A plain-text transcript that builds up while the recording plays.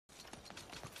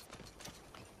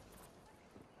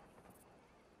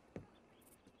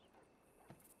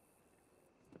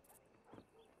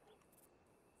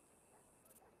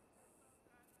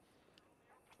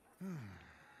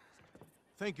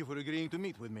Thank you for agreeing to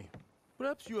meet with me.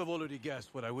 Perhaps you have already guessed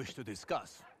what I wish to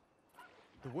discuss.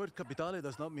 The word capitale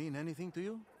does not mean anything to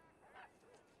you?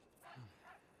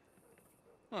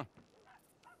 Huh.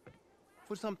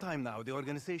 For some time now, the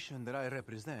organization that I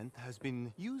represent has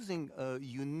been using a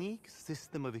unique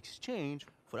system of exchange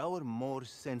for our more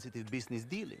sensitive business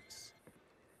dealings.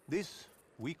 This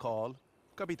we call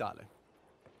capitale.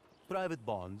 Private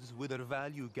bonds with their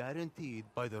value guaranteed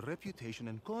by the reputation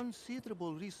and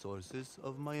considerable resources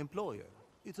of my employer.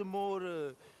 It's a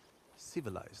more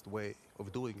civilized way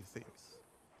of doing things.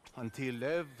 Until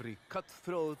every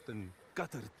cutthroat and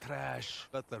gutter trash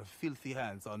got their filthy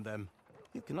hands on them,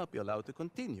 it cannot be allowed to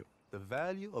continue. The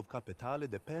value of capitale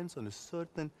depends on a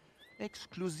certain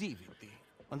exclusivity.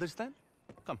 Understand?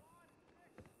 Come.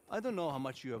 I don't know how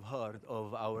much you have heard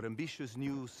of our ambitious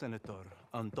new senator,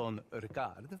 Anton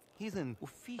Ricard. He's an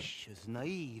officious,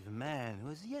 naive man who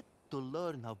has yet to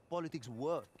learn how politics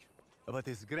work. But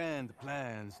his grand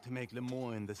plans to make Le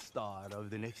Moyne the star of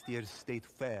the next year's state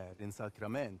fair in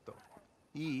Sacramento.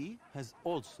 He has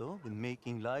also been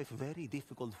making life very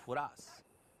difficult for us.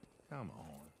 Come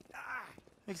on.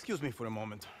 Excuse me for a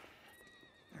moment.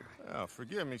 Oh,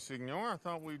 forgive me, Signor. I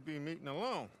thought we'd be meeting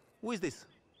alone. Who is this?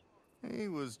 He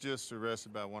was just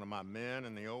arrested by one of my men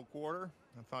in the old quarter.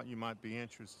 I thought you might be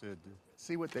interested to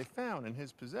see what they found in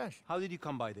his possession. How did you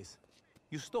come by this?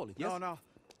 You stole it, yes? No, no.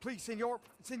 Please, Senor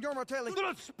Martelli. Do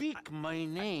not speak my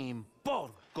name,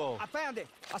 porco! I found it.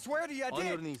 I swear to you, I did. On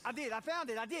your knees. I did. I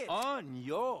found it. I did. On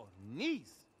your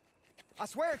knees! I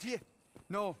swear to you.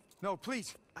 No,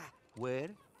 please. Where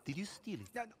did you steal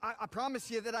it? I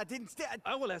promise you that I didn't steal.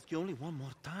 I will ask you only one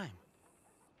more time.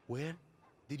 Where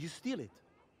did you steal it?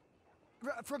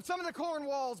 From some of the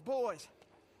Cornwall's boys.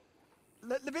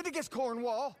 Leviticus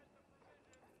Cornwall.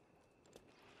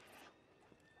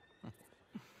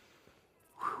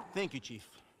 Thank you, Chief.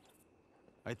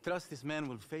 I trust this man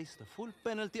will face the full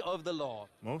penalty of the law.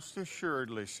 Most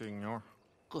assuredly, Signor.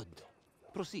 Good.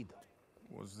 Proceed.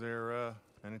 Was there,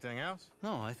 anything else?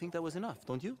 No, I think that was enough,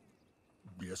 don't you?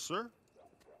 Yes, sir.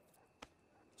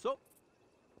 So,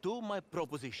 to my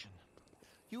proposition.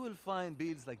 You will find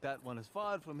bills like that one as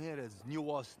far from here as New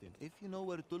Austin, if you know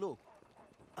where to look.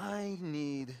 I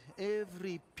need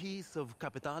every piece of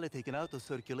capitale taken out of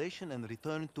circulation and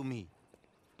returned to me.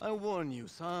 I warn you,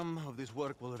 some of this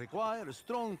work will require a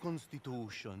strong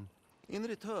constitution. In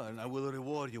return, I will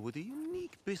reward you with a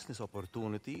unique business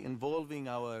opportunity involving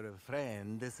our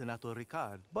friend, Senator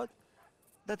Ricard. But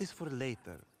that is for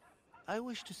later. I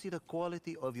wish to see the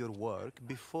quality of your work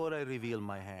before I reveal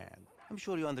my hand. I'm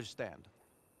sure you understand.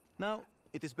 Now,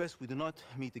 it is best we do not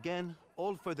meet again.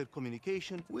 All further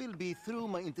communication will be through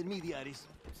my intermediaries.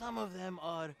 Some of them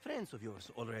are friends of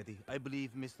yours already. I believe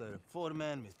Mr.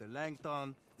 Foreman, Mr.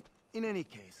 Langton. In any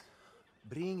case,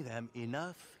 bring them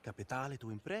enough capitale to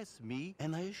impress me,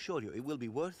 and I assure you it will be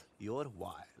worth your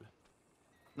while.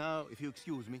 Now, if you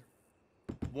excuse me,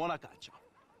 buona caccia.